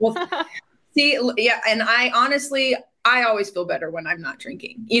 Well, see, and I always feel better when I'm not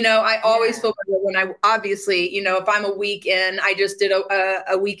drinking. I always feel better when obviously, if I'm a week in, I just did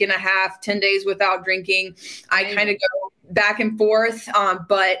a week and a half, 10 days without drinking. I kind of go back and forth,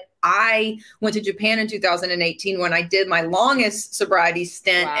 but I went to Japan in 2018 when I did my longest sobriety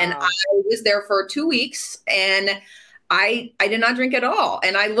stint. Wow. And I was there for 2 weeks and I did not drink at all.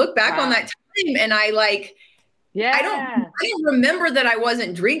 And I look back on that time and I I don't remember that I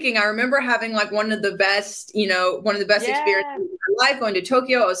wasn't drinking. I remember having like one of the best experiences of my life, going to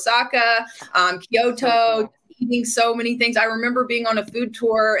Tokyo, Osaka, Kyoto, eating so many things. I remember being on a food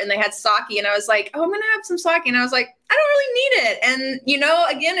tour and they had sake and I was like, oh, I'm going to have some sake. And I was like, I don't really need it. And,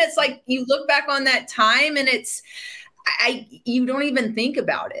 again, it's like you look back on that time and you don't even think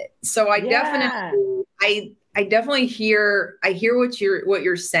about it. So I definitely, definitely I hear what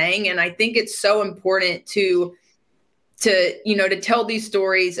you're saying. And I think it's so important to tell these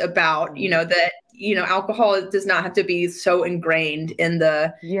stories about, that, alcohol does not have to be so ingrained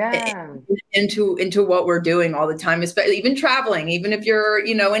Yeah. into what we're doing all the time, especially even traveling. Even if you're,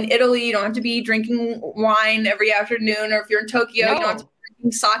 in Italy, you don't have to be drinking wine every afternoon, or if you're in Tokyo, you don't have to No. be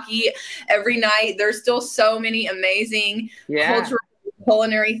drinking sake every night. There's still so many amazing Yeah. cultural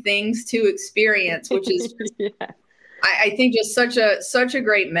culinary things to experience, which is Yeah. I think just such a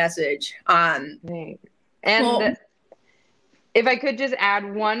great message. Thanks. And Well, if I could just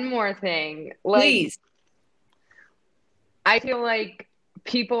add one more thing, like please. I feel like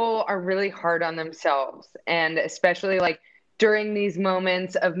people are really hard on themselves, and especially like during these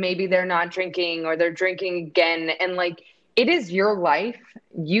moments of maybe they're not drinking or they're drinking again, and like it is your life.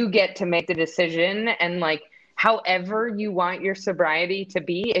 You get to make the decision, and like however you want your sobriety to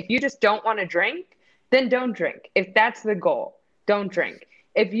be. If you just don't want to drink, then don't drink. If that's the goal, don't drink.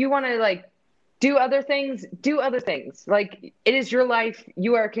 If you want to like do other things, do other things. Like it is your life.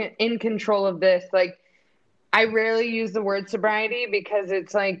 You are in control of this. Like I rarely use the word sobriety because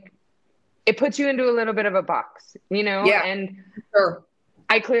it's like it puts you into a little bit of a box, you know? Yeah, And sure.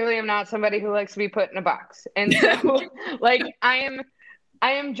 I clearly am not somebody who likes to be put in a box. And so like I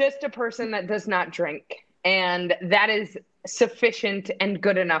am just a person that does not drink, and that is sufficient and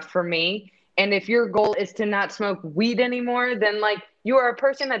good enough for me. And if your goal is to not smoke weed anymore, then like you are a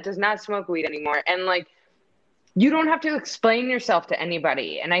person that does not smoke weed anymore. And like you don't have to explain yourself to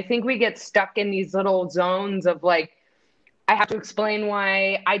anybody. And I think we get stuck in these little zones of like, I have to explain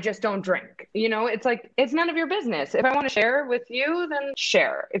why I just don't drink. You know, it's like, it's none of your business. If I want to share with you, then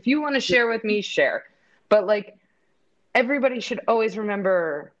share. If you want to share with me, share. But like, everybody should always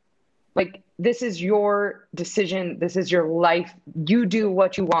remember, like, this is your decision. This is your life. You do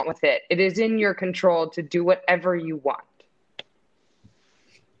what you want with it. It is in your control to do whatever you want.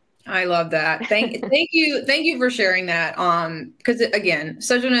 I love that. Thank you for sharing that. Because again,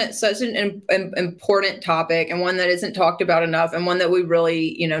 such an important topic, and one that isn't talked about enough, and one that we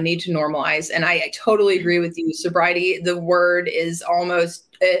really, need to normalize. And I totally agree with you. Sobriety, the word is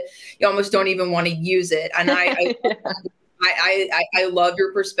almost, you almost don't even want to use it. And I love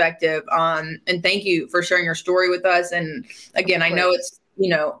your perspective. And thank you for sharing your story with us. And again, I know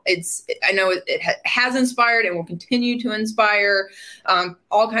it has inspired and will continue to inspire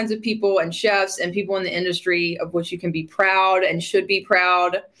all kinds of people and chefs and people in the industry, of which you can be proud and should be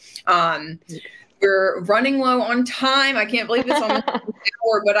proud. We're running low on time. I can't believe it's almost an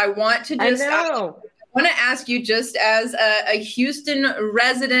hour, but I want to just ask you, just as a Houston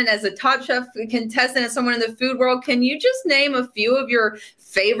resident, as a Top Chef contestant, as someone in the food world, can you just name a few of your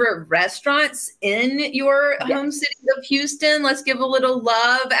favorite restaurants in your home city of Houston? Let's give a little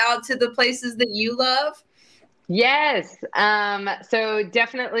love out to the places that you love. Yes. So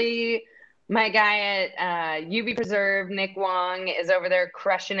definitely my guy at UB Preserve, Nick Wong, is over there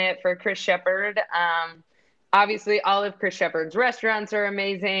crushing it for Chris Shepherd. Obviously, all of Chris Shepherd's restaurants are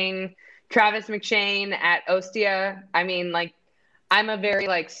amazing. Travis McShane at Ostia. I mean, like, I'm a very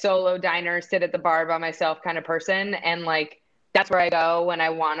like solo diner, sit at the bar by myself kind of person, and like that's where I go when I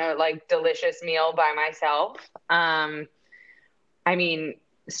want a like delicious meal by myself. I mean,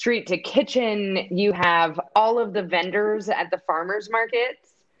 street to kitchen, you have all of the vendors at the farmers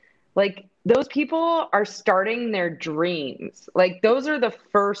markets. Like those people are starting their dreams. Like those are the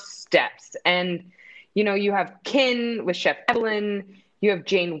first steps. And you have Kin with Chef Evelyn. You have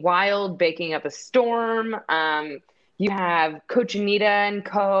Jane Wild baking up a storm. You have Coach Anita and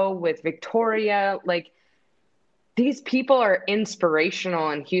Co. with Victoria. Like these people are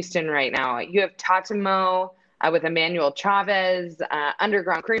inspirational in Houston right now. You have Tatamo with Emmanuel Chavez,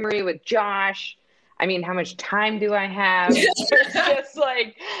 Underground Creamery with Josh. I mean, how much time do I have? There's just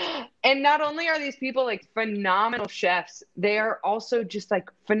like, and not only are these people like phenomenal chefs, they are also just like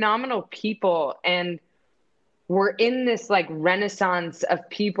phenomenal people. And we're in this like renaissance of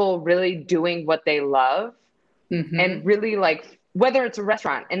people really doing what they love, and really like, whether it's a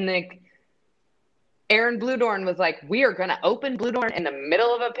restaurant, and like Aaron Bludorn was like, we are going to open Bludorn in the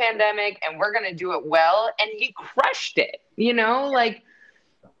middle of a pandemic and we're going to do it well. And he crushed it, like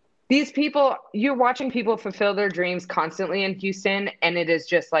these people, you're watching people fulfill their dreams constantly in Houston. And it is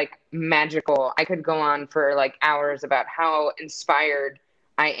just like magical. I could go on for like hours about how inspired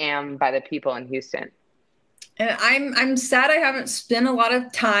I am by the people in Houston. And I'm sad I haven't spent a lot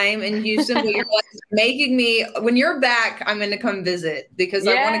of time in Houston, but you're like making me, when you're back, I'm going to come visit, because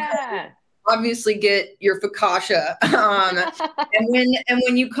I want to come obviously get your focaccia. And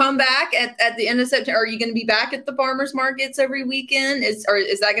when you come back at the end of September, are you going to be back at the farmers markets every weekend? Is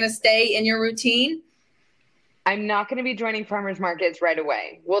that going to stay in your routine? I'm not going to be joining farmers markets right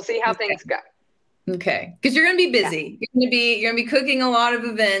away. We'll see how things go. Okay. Because you're going to be busy. Yeah. You're going to be cooking a lot of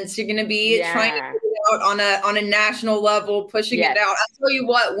events. You're going to be trying to put it out on a national level, pushing it out. I'll tell you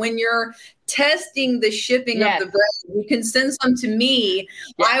what, when you're testing the shipping of the bread, you can send some to me.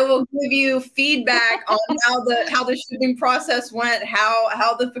 I will give you feedback on how the shipping process went,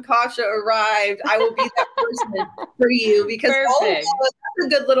 how the focaccia arrived. I will be that person for you, because all of that's a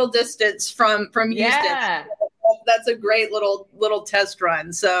good little distance from Houston. That's a great little test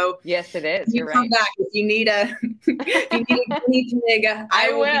run. So yes, it is. You're come right. Back if you need a guinea pig.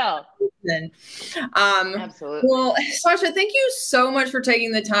 I will. Absolutely. Well, Sasha, thank you so much for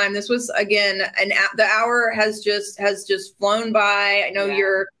taking the time. This was, again, the hour has just flown by. I know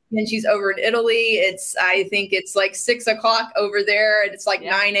and she's over in Italy. I think it's like 6 o'clock over there, and it's like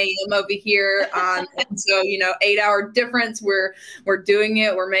 9 a.m. over here. And so 8-hour difference. We're doing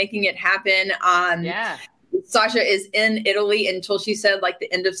it. We're making it happen. Sasha is in Italy until, she said, like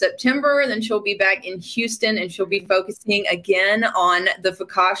the end of September. Then she'll be back in Houston, and she'll be focusing again on the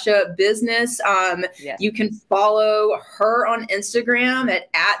focaccia business. You can follow her on Instagram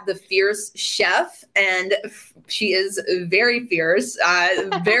at the Fierce Chef, and she is very fierce,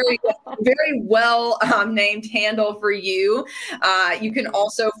 very very well named handle for you. You can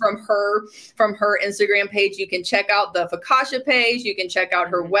also from her Instagram page, you can check out the focaccia page. You can check out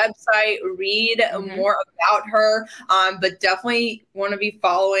her website, read more about her, but definitely want to be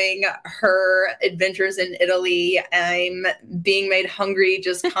following her adventures in Italy. I'm being made hungry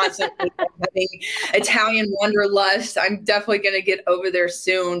just constantly having Italian wanderlust. I'm definitely going to get over there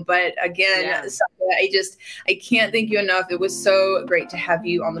soon. But again, Sasha, I can't thank you enough. It was so great to have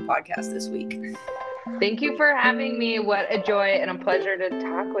you on the podcast this week. Thank you for having me. What a joy and a pleasure to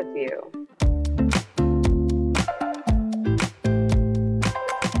talk with you.